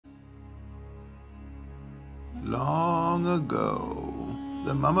Long ago,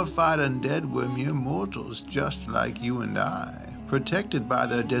 the mummified undead were mere mortals just like you and I, protected by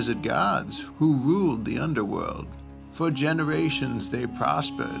their desert gods who ruled the underworld. For generations they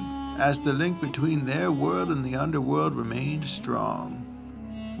prospered, as the link between their world and the underworld remained strong.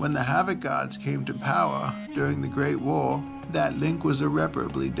 When the Havoc gods came to power during the Great War, that link was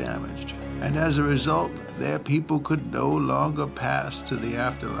irreparably damaged, and as a result, their people could no longer pass to the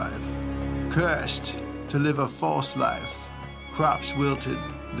afterlife. Cursed to live a false life, crops wilted,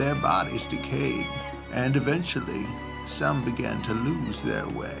 their bodies decayed, and eventually, some began to lose their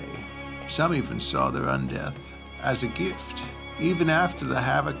way. Some even saw their undeath as a gift. Even after the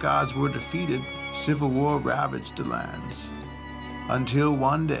Havoc gods were defeated, civil war ravaged the lands. Until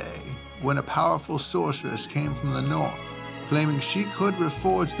one day, when a powerful sorceress came from the north, claiming she could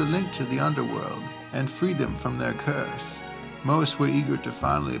reforge the link to the underworld and free them from their curse. Most were eager to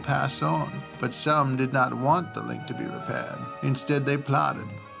finally pass on, but some did not want the link to be repaired. Instead, they plotted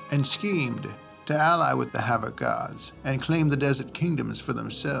and schemed to ally with the Havoc gods and claim the desert kingdoms for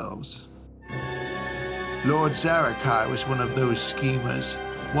themselves. Lord Zari'ki was one of those schemers.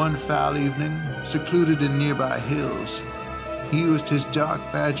 One foul evening, secluded in nearby hills, he used his dark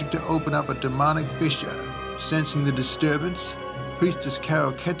magic to open up a demonic fissure. Sensing the disturbance, Priestess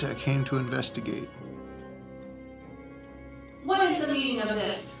Karo-Kheta came to investigate. What is the meaning of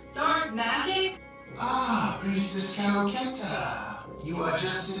this? Dark magic? Ah, Priestess Karo-Kheta, you are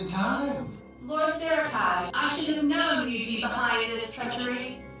just in time. Lord Zari'ki, I should have known you'd be behind this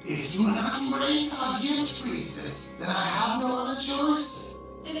treachery. If you will not embrace our gift, Priestess, then I have no other choice.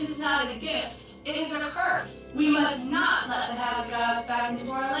 It is not a gift. It is a curse. We must not let the Havoc gods back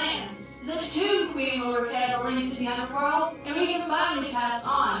into our lands. The Tomb Queen will repair the link to the underworld, and we can finally pass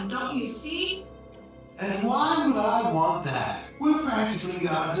on, don't you see? And why would I want that? We're practically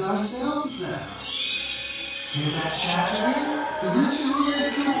gods ourselves now. Hear that chattering? The ritual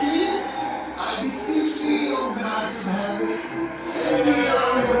is complete. I beseech thee, O gods of heaven, send me your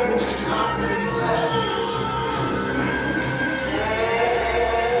army with which to conquer these lands.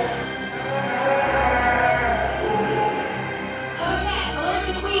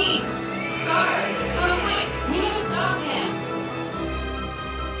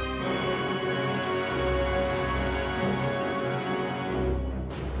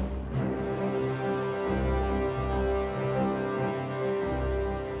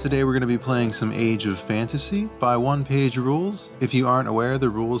 Today we're going to be playing some Age of Fantasy by OnePageRules. If you aren't aware, the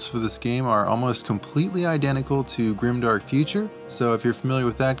rules for this game are almost completely identical to Grimdark Future, so if you're familiar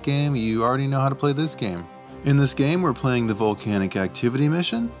with that game, you already know how to play this game. In this game, we're playing the Volcanic Activity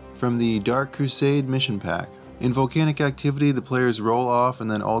mission from the Dark Crusade mission pack. In Volcanic Activity, the players roll off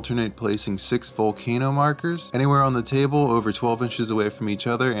and then alternate placing 6 volcano markers anywhere on the table over 12 inches away from each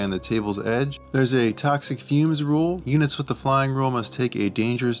other and the table's edge. There's a Toxic Fumes rule. Units with the flying rule must take a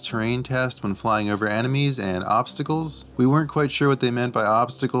dangerous terrain test when flying over enemies and obstacles. We weren't quite sure what they meant by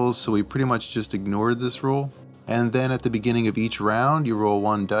obstacles, so we pretty much just ignored this rule. And then at the beginning of each round, you roll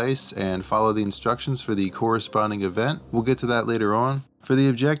 1 dice and follow the instructions for the corresponding event. We'll get to that later on. For the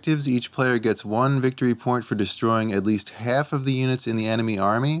objectives, each player gets 1 victory point for destroying at least half of the units in the enemy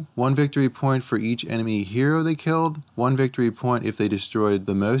army, 1 victory point for each enemy hero they killed, 1 victory point if they destroyed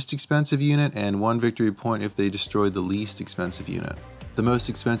the most expensive unit, and 1 victory point if they destroyed the least expensive unit. The most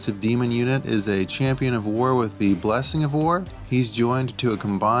expensive demon unit is a champion of war with the Blessing of War. He's joined to a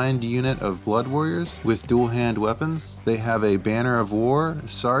combined unit of blood warriors with dual hand weapons. They have a banner of war,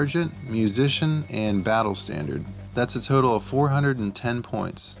 sergeant, musician, and battle standard. That's a total of 410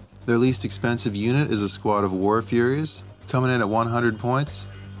 points. Their least expensive unit is a squad of War Furies, coming in at 100 points.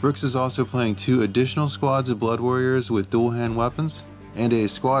 Brooks is also playing 2 additional squads of Blood Warriors with dual hand weapons, and a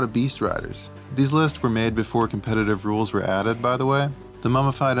squad of Beast Riders. These lists were made before competitive rules were added, by the way. The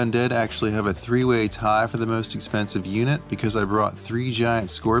Mummified Undead actually have a 3-way tie for the most expensive unit because I brought 3 giant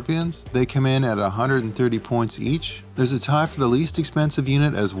scorpions. They come in at 130 points each. There's a tie for the least expensive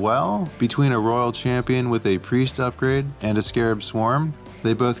unit as well, between a Royal Champion with a Priest upgrade and a Scarab Swarm.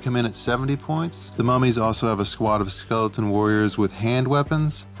 They both come in at 70 points. The Mummies also have a squad of Skeleton Warriors with hand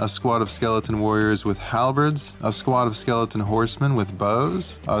weapons, a squad of Skeleton Warriors with halberds, a squad of Skeleton Horsemen with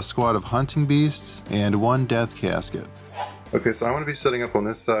bows, a squad of Hunting Beasts, and 1 Death Casket. Okay, so I'm going to be setting up on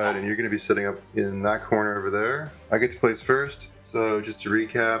this side and you're going to be setting up in that corner over there. I get to place first, so just to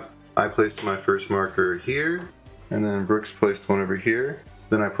recap, I placed my first marker here, and then Brooks placed one over here,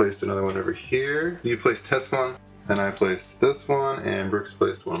 then I placed another one over here, you placed this one, then I placed this one, and Brooks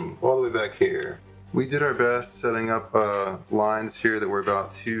placed one all the way back here. We did our best setting up lines here that were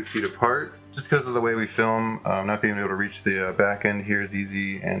about 2 feet apart, just because of the way we film. Not being able to reach the back end here is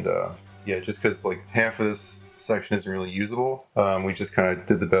easy, and Yeah, just because like half of this section isn't really usable. We just kind of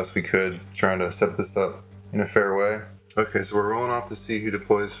did the best we could trying to set this up in a fair way. Okay, so we're rolling off to see who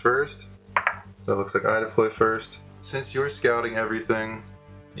deploys first. So it looks like I deploy first. Since you're scouting everything,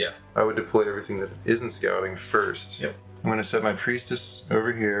 yeah, I would deploy everything that isn't scouting first. Yep. I'm going to set my priestess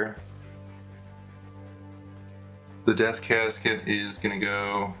over here. The death casket is going to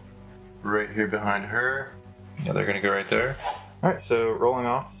go right here behind her. Yeah, they're going to go right there. Alright, so rolling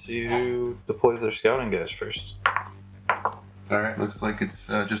off to see who deploys their scouting guys first. Alright, looks like it's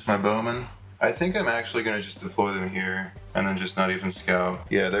just my bowman. I think I'm actually going to just deploy them here and then just not even scout.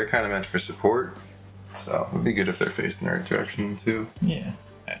 Yeah, they're kind of meant for support, so it would be good if they're facing the right direction too. Yeah.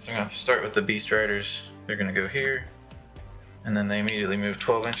 Alright, so I'm going to start with the beast riders. They're going to go here, and then they immediately move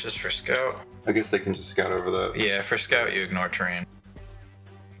 12 inches for scout. I guess they can just scout over that. Yeah, for scout you ignore terrain.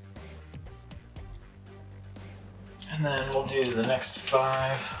 And then we'll do the next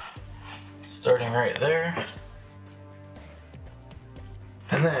 5, starting right there.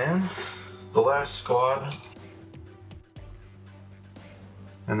 And then the last squad.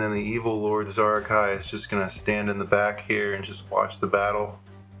 And then the evil Lord Zari'ki is just gonna stand in the back here and just watch the battle.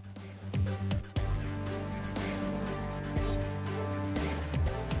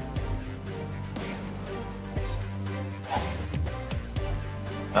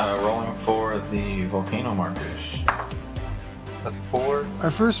 Rolling for the volcano markers. That's 4. Our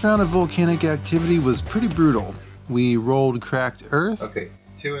first round of volcanic activity was pretty brutal. We rolled cracked earth. Okay,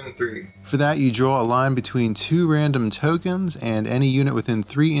 2 and 3. For that, you draw a line between 2 random tokens, and any unit within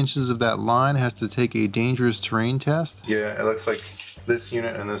 3 inches of that line has to take a dangerous terrain test. Yeah, it looks like this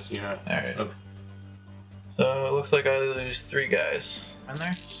unit and this unit. Alright. So it looks like I lose 3 guys in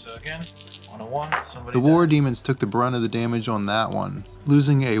there. So again, 1-1, somebody The War died. Demons took the brunt of the damage on that one,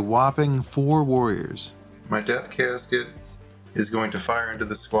 losing a whopping 4 warriors. My death casket is going to fire into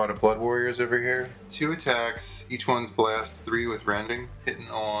the squad of blood warriors over here. 2 attacks, each one's blast 3 with rending, hitting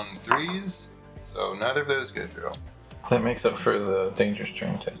on 3s, so neither of those go through. That makes up for the dangerous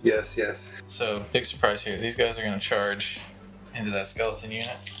terrain test. Yes, yes. So big surprise here. These guys are going to charge into that skeleton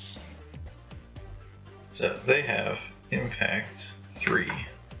unit. So they have impact 3.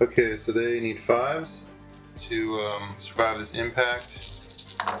 Okay, so they need 5s to survive this impact.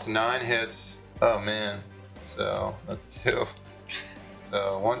 It's 9 hits. Oh man. So that's 2.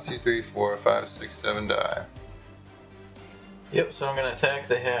 So 1, 2, 3, 4, 5, 6, 7 die. Yep, so I'm going to attack.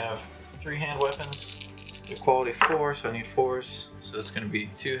 They have 3 hand weapons. They're quality 4, so I need 4s. So it's going to be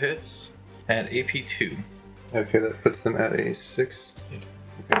 2 hits at AP 2. Okay, that puts them at a 6.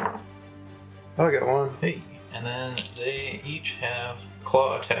 Okay. Oh, I got 1. Hey, and then they each have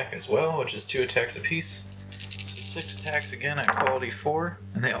claw attack as well, which is 2 attacks apiece. So 6 attacks again at quality 4,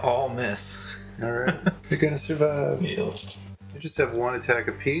 and they all miss. Alright, you're gonna survive. Yep. They just have 1 attack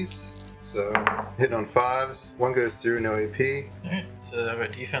apiece, so hitting on 5s. 1 goes through, no AP. Alright, so I have a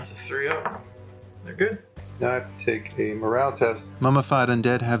defense of 3 up. They're good. Now I have to take a morale test. Mummified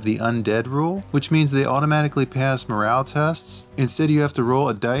Undead have the Undead rule, which means they automatically pass morale tests. Instead, you have to roll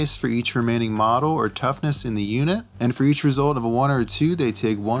a dice for each remaining model or toughness in the unit, and for each result of a 1 or a 2, they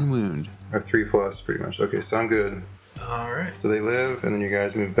take 1 wound. Or 3 plus, pretty much. Okay, so I'm good. Alright. So they live, and then you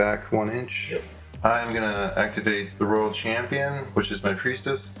guys move back 1 inch. Yep. I'm gonna activate the Royal Champion, which is my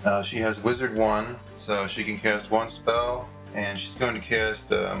priestess. She has Wizard 1, so she can cast 1 spell, and she's going to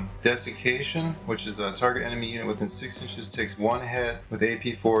cast Desiccation, which is a target enemy unit within 6 inches takes 1 hit with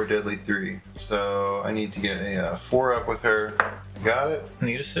AP 4, Deadly 3. So I need to get a 4 up with her. Got it?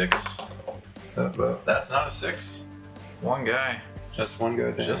 Need a 6. But That's not a 6. 1 guy. just 1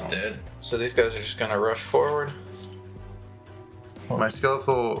 guy down. Just dead. So these guys are just gonna rush forward. My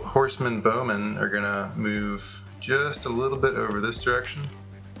skeletal horsemen bowmen are gonna move just a little bit over this direction.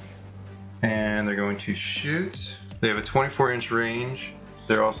 And they're going to shoot. They have a 24-inch range.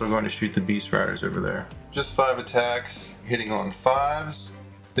 They're also going to shoot the beast riders over there. Just 5 attacks, hitting on 5s.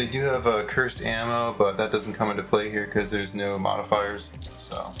 They do have cursed ammo, but that doesn't come into play here because there's no modifiers.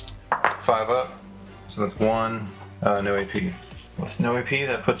 So 5 up. So that's 1, no AP. With no AP,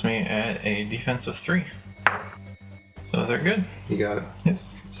 that puts me at a defense of 3. So they're good. You got it. Yep.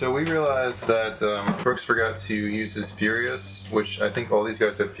 So we realized that Brooks forgot to use his Furious, which I think all these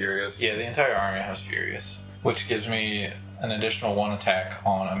guys have Furious. Yeah, the entire army has Furious, which gives me an additional 1 attack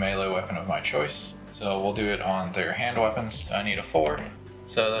on a melee weapon of my choice. So we'll do it on their hand weapons. I need a 4.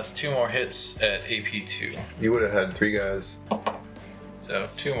 So that's 2 more hits at AP 2. You would have had 3 guys. So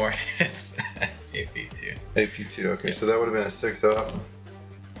 2 more hits at AP 2. AP 2, okay, so that would have been a 6 up.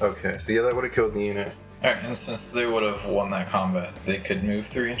 Okay, so yeah, that would have killed the unit. Alright, and since they would have won that combat, they could move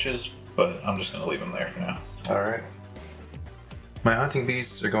 3 inches, but I'm just going to leave them there for now. Alright. My hunting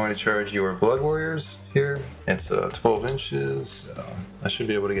beasts are going to charge your blood warriors here. It's 12 inches, so I should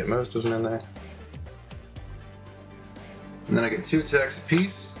be able to get most of them in there. And then I get 2 attacks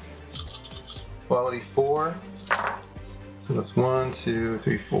apiece. Quality 4. So that's 1, 2,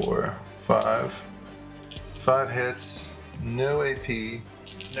 3, 4, 5. 5 hits, no AP.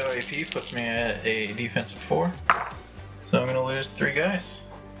 No AP puts me at a defense of 4. So I'm gonna lose 3 guys.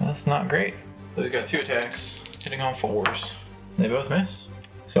 That's not great. So we got 2 attacks, hitting on 4s. They both miss.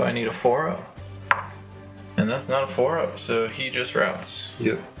 So I need a 4-up. And that's not a 4-up, so he just routes.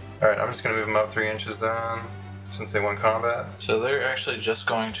 Yep. Alright, I'm just gonna move them up 3 inches then, since they won combat. So they're actually just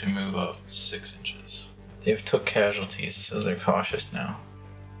going to move up 6 inches. They've took casualties, so they're cautious now.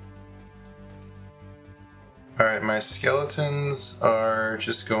 Alright, my skeletons are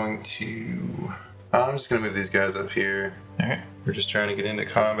just going to... I'm just gonna move these guys up here. Alright. We're just trying to get into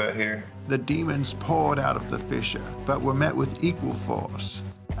combat here. The demons poured out of the fissure, but were met with equal force.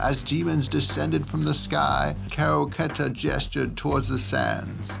 As demons descended from the sky, Karo-Kheta gestured towards the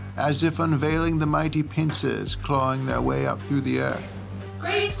sands, as if unveiling the mighty pincers clawing their way up through the earth.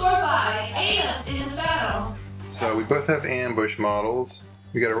 Great score by. Aid us in this battle. So we both have ambush models.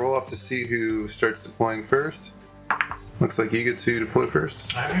 We gotta roll up to see who starts deploying first. Looks like you get to deploy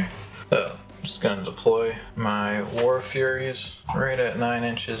first. Alright. So I'm just gonna deploy my War Furies right at 9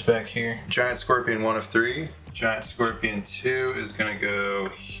 inches back here. Giant Scorpion 1 of 3. Giant Scorpion 2 is gonna go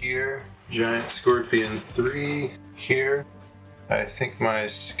here. Giant Scorpion 3 here. I think my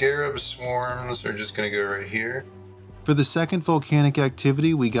Scarab Swarms are just gonna go right here. For the second volcanic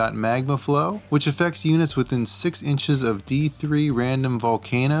activity, we got Magma Flow, which affects units within 6 inches of D3 random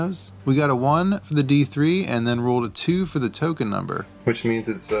volcanoes. We got a 1 for the D3 and then rolled a 2 for the token number. Which means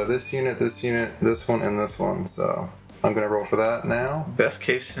it's this unit, this one, and this one. So I'm gonna roll for that now. Best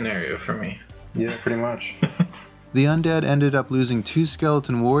case scenario for me. Yeah, pretty much. The undead ended up losing 2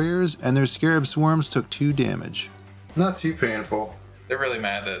 skeleton warriors and their Scarab Swarms took 2 damage. Not too painful. They're really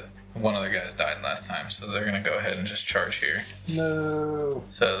mad that one of the guys died last time, so they're gonna go ahead and just charge here. No.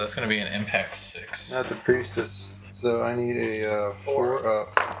 So that's gonna be an impact 6. Not the priestess. So I need a 4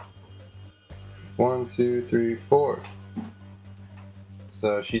 up. 1, 2, 3, 4.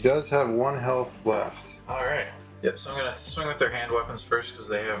 So she does have 1 health left. Alright. Yep, so I'm gonna swing with their hand weapons first because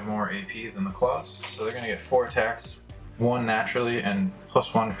they have more AP than the claws. So they're gonna get 4 attacks, 1 naturally and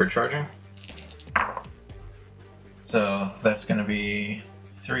 +1 for charging. So that's gonna be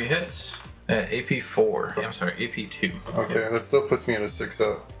 3 hits at AP 4. I'm sorry, AP 2. Okay, that still puts me at a 6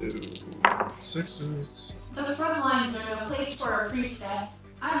 up. 2 6s. The front lines are no place for a priestess.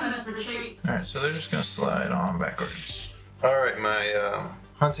 I must retreat. Alright, so they're just gonna slide on backwards. Alright, my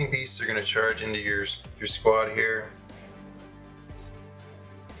hunting beasts are going to charge into your squad here.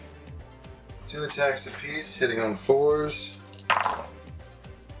 2 attacks apiece, hitting on 4s.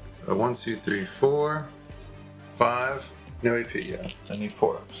 So 1, 2, 3, 4, 5. No AP yet. I need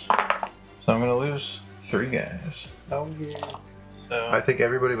 4 ups. So I'm gonna lose 3 guys. Oh yeah. So I think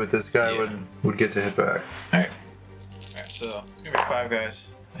everybody but this guy would get to hit back. Alright. So it's gonna be 5 guys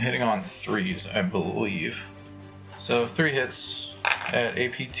hitting on 3s, I believe. So 3 hits at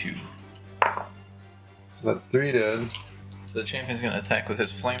AP 2. So that's 3 dead. So the champion's gonna attack with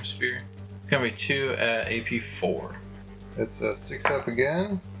his flame spear. It's gonna be 2 at AP 4. It's a 6 up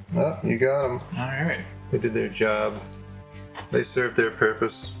again. Oh, you got them. Alright. They did their job. They served their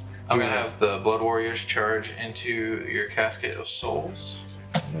purpose. I'm gonna have the Blood Warriors charge into your Cascade of Souls.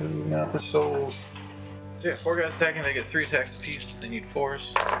 No, not the souls. So yeah, 4 guys attacking, they get 3 attacks apiece. They need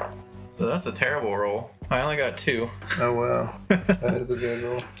 4s. So that's a terrible roll. I only got 2. Oh wow, that is a good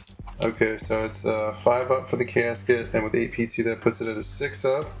roll. Okay, so it's 5 up for the casket, and with AP2 that puts it at a 6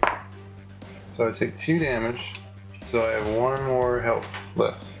 up. So I take 2 damage. So I have 1 more health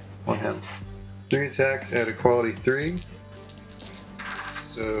left on him. 3 attacks at a quality 3.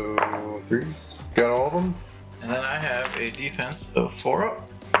 So 3s. Got all of them. And then I have a defense of 4 up.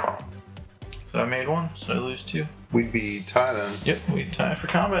 So I made 1, so I lose 2. We'd be tie then. Yep, we tie for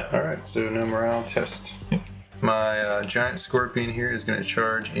combat. Alright, so no morale test. Yep. My giant scorpion here is going to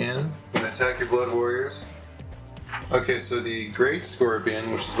charge in. It's going to attack your blood warriors. Okay, so the great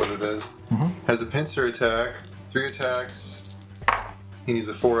scorpion, which is what it is, has a pincer attack, 3 attacks. He needs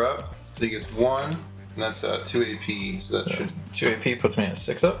a 4 up, so he gets 1, and that's 2 AP. So that should 2 AP puts me at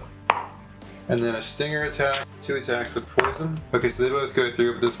 6 up. And then a stinger attack, 2 attacks with poison. Okay, so they both go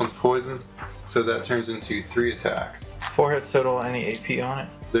through, but this one's poison. So that turns into 3 attacks. 4 hits total, any AP on it?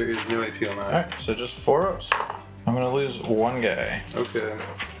 There is no AP on that. Alright, so just 4 ups. I'm gonna lose 1 guy. Okay,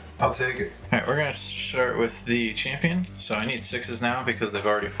 I'll take it. Alright, we're gonna start with the champion. So I need 6s now because they've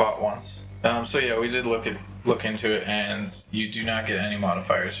already fought once. So yeah, we did look at look into it, and you do not get any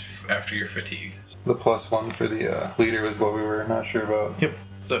modifiers after you're fatigued. The +1 for the leader was what we were not sure about. Yep.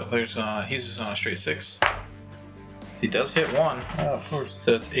 So there's he's just on a straight 6. He does hit 1. Oh, of course.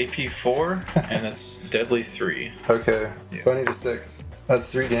 So it's AP 4 and it's deadly 3. Okay. Yeah. So I need a 6.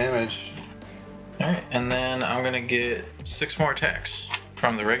 That's 3 damage. Alright, and then I'm gonna get 6 more attacks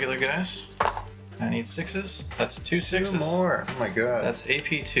from the regular guys. I need 6s. That's 2 6s. 2 more. Oh my god. That's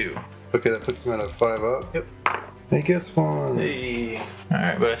AP 2. Okay, that puts him at a 5 up. Yep. He gets 1. Hey.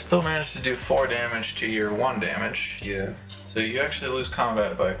 Alright, but I still managed to do 4 damage to your 1 damage. Yeah. So you actually lose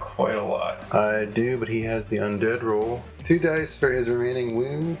combat by quite a lot. I do, but he has the undead roll. 2 dice for his remaining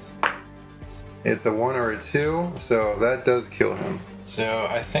wounds. It's a 1 or a 2, so that does kill him. So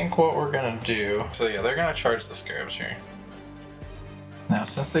I think what we're gonna do, so yeah, they're gonna charge the scarabs here. Now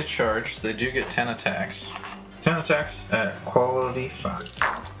since they charged, they do get 10 attacks. 10 attacks at quality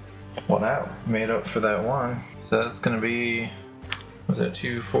 5. Well, that made up for that 1. So that's gonna be, was that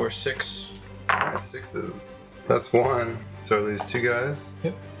 2, 4, 6? 6s. That's 1. So I lose 2 guys.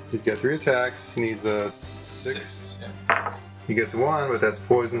 Yep. He's got 3 attacks. He needs a 6. Yeah. He gets 1, but that's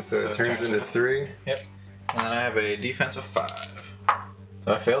poison, so it turns into 3. Yep. And then I have a defense of 5.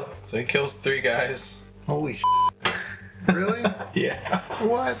 So I failed. So he kills 3 guys. Holy Really? Yeah.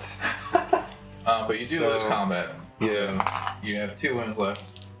 What? But you do lose combat. Yeah. So you have 2 wounds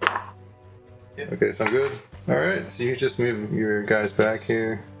left. Yep. Okay, so I'm good. Alright, so you just move your guys back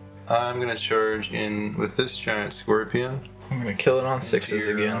here. I'm gonna charge in with this giant scorpion. I'm gonna kill it on 6s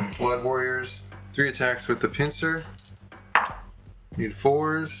again. Blood warriors. 3 attacks with the pincer. Need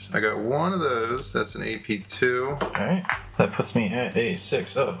 4s. I got 1 of those. That's an AP 2. Alright. That puts me at a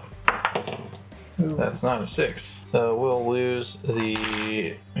 6. Oh. That's not a 6. So we'll lose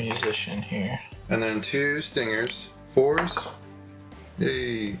the musician here. And then 2 stingers. 4s.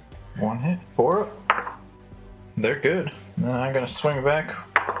 Yay. 1 hit. 4 up. They're good. And then I'm gonna swing back.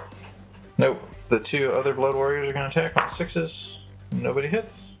 Nope. The 2 other blood warriors are gonna attack on 6s. Nobody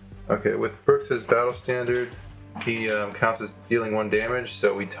hits. Okay, with Brooks' battle standard, he counts as dealing 1 damage,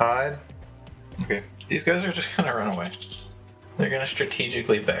 so we tied. Okay. These guys are just gonna run away. They're gonna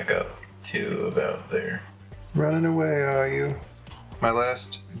strategically back up to about there. Running away, are you? My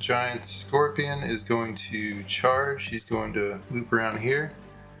last giant scorpion is going to charge. He's going to loop around here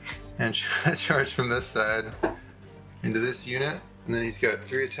and charge from this side into this unit. And then he's got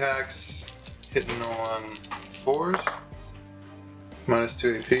 3 attacks, hitting on 4s, minus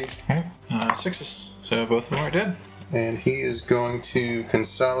 2 AP. Okay. 6s. So both of them are dead. And he is going to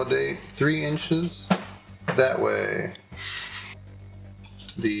consolidate 3 inches that way.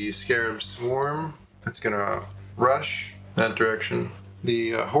 The scarab swarm, that's gonna rush that direction.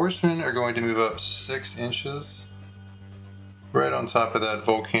 The horsemen are going to move up 6 inches, right on top of that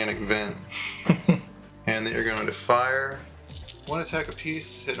volcanic vent. And they are going to fire 1 attack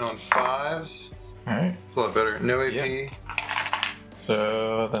apiece, hitting on 5s. Alright. It's a lot better. No AP. Yep.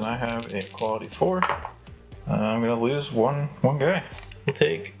 So then I have a quality 4. I'm gonna lose one guy. We'll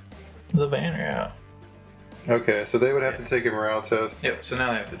take the banner out. Okay, so they would have to take a morale test. Yep, so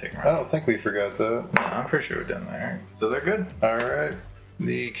now they have to take them I out. don't think we forgot that. No, I'm pretty sure we're done there. So they're good. Alright.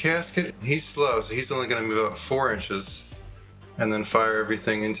 The casket, he's slow, so he's only going to move up 4 inches. And then fire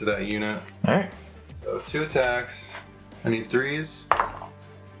everything into that unit. Alright. So 2 attacks. I need 3s.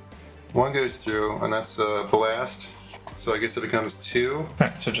 1 goes through, and that's a blast. So I guess it becomes 2.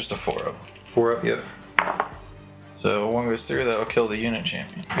 Alright, so just a 4 up. 4 up, yep. So 1 goes through, that'll kill the unit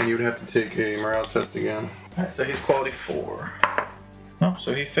champion. And you would have to take a morale test again. Alright, so he's quality 4. Oh,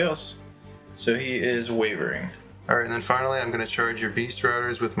 so he fails. So he is wavering. Alright, and then finally I'm going to charge your beast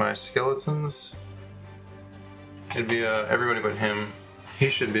riders with my skeletons. It'd be everybody but him. He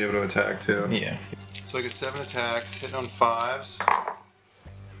should be able to attack too. Yeah. So I get 7 attacks, hitting on 5s.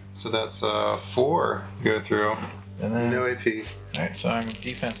 So that's 4 go through. And then No AP. Alright, so I'm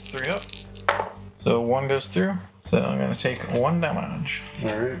defense 3 up. So 1 goes through. So I'm gonna take 1 damage.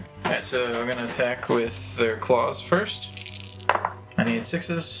 Alright. Alright, so I'm gonna attack with their claws first. I need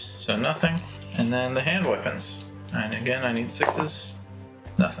 6s, so nothing. And then the hand weapons. And again, I need 6s,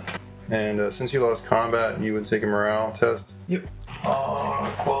 nothing. And since you lost combat, you would take a morale test. Yep.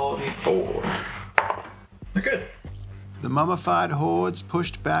 Quality 4. They're good. The mummified hordes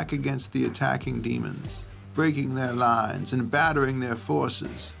pushed back against the attacking demons, breaking their lines and battering their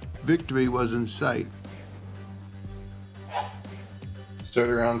forces. Victory was in sight. Start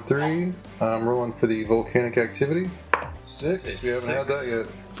around 3. I'm rolling for the volcanic activity. 6. We haven't had that yet.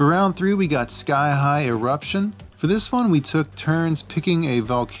 For round 3, we got Sky High Eruption. For this one, we took turns picking a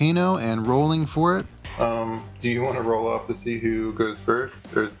volcano and rolling for it. Do you want to roll off to see who goes first?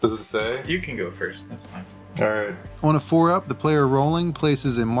 Or does it say? You can go first, that's fine. Alright. On a 4-up, the player rolling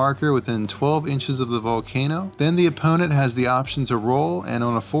places a marker within 12 inches of the volcano. Then the opponent has the option to roll, and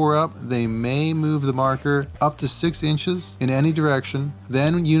on a 4-up, they may move the marker up to 6 inches in any direction.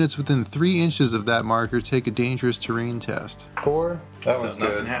 Then units within 3 inches of that marker take a dangerous terrain test. 4. That so one's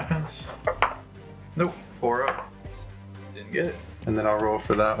nothing good. happens. Nope. 4 up. Didn't get it. And then I'll roll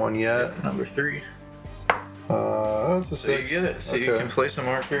for that one yet. Number 3. That's a 6. So you get it. So you can place a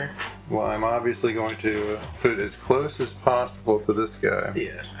marker. Well, I'm obviously going to put it as close as possible to this guy.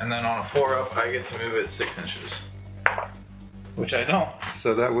 Yeah. And then on a 4-up, I get to move it 6 inches. Which I don't.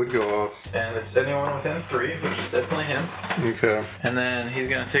 So that would go off. And it's anyone within 3, which is definitely him. Okay. And then he's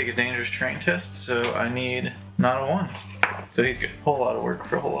going to take a dangerous terrain test, so I need not a 1. So he's good. Whole lot of work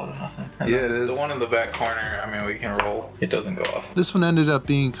for a whole lot of nothing. And yeah, it is. The one in the back corner, I mean, we can roll. It doesn't go off. This one ended up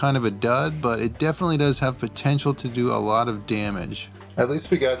being kind of a dud, but it definitely does have potential to do a lot of damage. At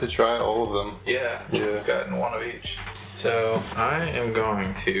least we got to try all of them. Yeah, we've gotten 1 of each. So I am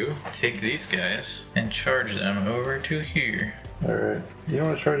going to take these guys and charge them over to here. Alright. You don't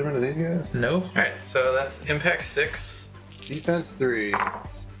want to charge them into these guys? Nope. Alright, so that's impact 6. Defense 3.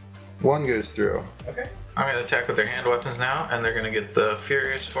 1 goes through. Okay. I'm going to attack with their hand weapons now, and they're going to get the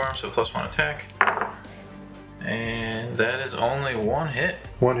Furious form, so +1 attack. And that is only 1 hit.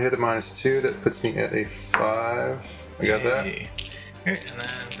 1 hit at -2, that puts me at a 5. I got that? Okay, and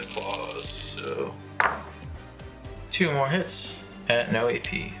then the claws, so 2 more hits at no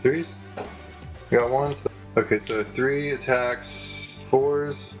AP. 3s? Got 1s? Okay, so 3 attacks,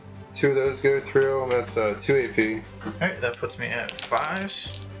 4s. 2 of those go through, that's 2 AP. Alright, that puts me at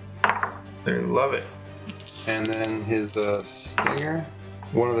 5s. They love it. And then his stinger,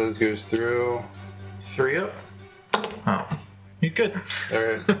 1 of those goes through. 3 up. Oh, you're good.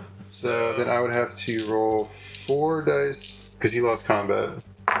 Alright, so then I would have to roll 4 dice, because he lost combat.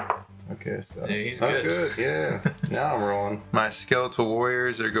 Okay, so he's good. Yeah. Now I'm rolling. My skeletal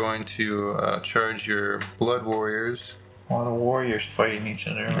warriors are going to charge your blood warriors. A lot of warriors fighting each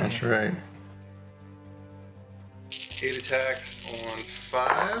other. That's right. 8 attacks on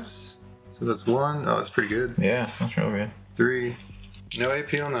 5s. So that's 1. Oh, that's pretty good. Yeah, that's real good. 3. No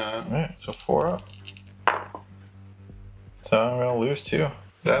AP on that. Alright, so 4 up. So I'm gonna lose 2.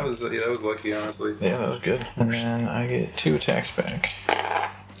 That was lucky, honestly. Yeah, that was good. And then I get 2 attacks back.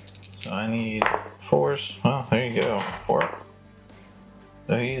 So I need 4s. Well, there you go. 4 up.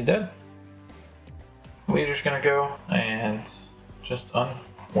 So he's dead. Leader's gonna go and just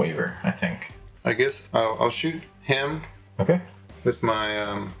unwaver, I think. I guess I'll shoot him. Okay. With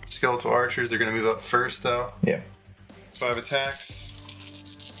my skeletal archers. They're gonna move up first, though. Yeah. 5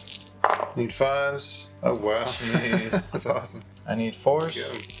 attacks. Need 5s. Oh wow. Jeez. That's awesome. I need 4s.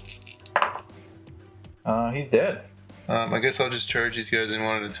 He's dead. I guess I'll just charge these guys in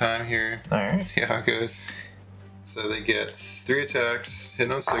 1 at a time here. Alright. See how it goes. So they get 3 attacks,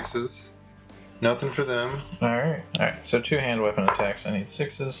 hitting on 6s. Nothing for them. Alright. Alright, so 2 hand weapon attacks, I need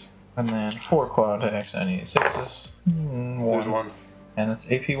 6s. And then 4 claw attacks, I need 6s. 1. There's 1. And it's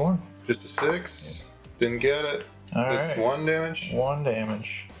AP 1. Just a 6. Didn't get it. Alright. That's 1 damage. 1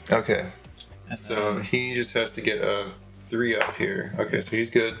 damage. Okay. And So he just has to get a 3 up here. Okay, so he's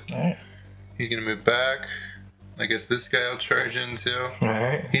good. Alright. He's gonna move back. I guess this guy will charge in too.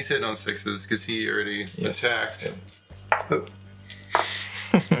 Alright. He's hitting on 6s because he already attacked. Yep. Oh.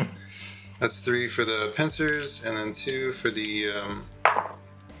 That's 3 for the pincers and then 2 for the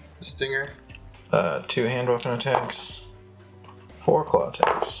stinger. 2 hand weapon attacks. 4 claw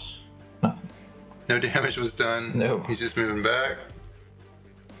attacks. Nothing. No damage was done. No. He's just moving back.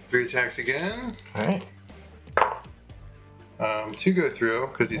 3 attacks again. Alright. 2 go through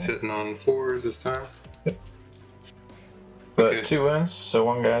because he's hitting on 4s this time. Yep. But Okay. 2 wins, so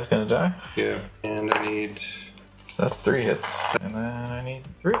 1 guy's gonna die. Yeah. And I need. So that's 3 hits. And then I need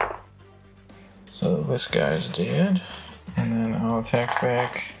 3. So this guy's dead. And then I'll attack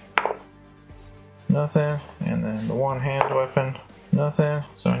back. Nothing. And then the 1 hand weapon. Nothing.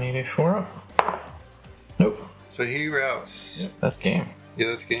 So I need a 4 up. Nope. So he routes. Yep, that's game. Yeah,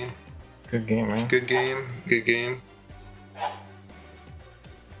 that's game. Good game, man. Good game. Good game.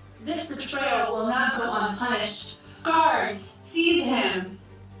 This betrayal will not go unpunished. Guards, seize him.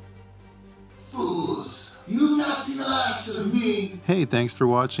 Fools, you've not seen the last of me. Hey, thanks for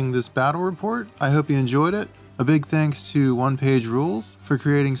watching this battle report. I hope you enjoyed it. A big thanks to OnePageRules for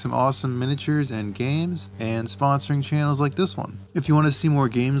creating some awesome miniatures and games and sponsoring channels like this one. If you want to see more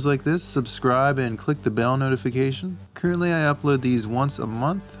games like this, subscribe and click the bell notification. Currently I upload these once a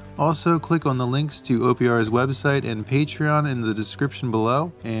month Also, click on the links to OPR's website and Patreon in the description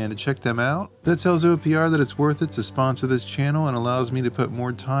below and check them out. That tells OPR that it's worth it to sponsor this channel and allows me to put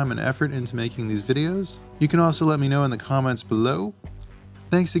more time and effort into making these videos. You can also let me know in the comments below.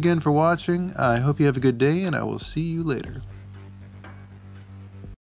 Thanks again for watching. I hope you have a good day, and I will see you later.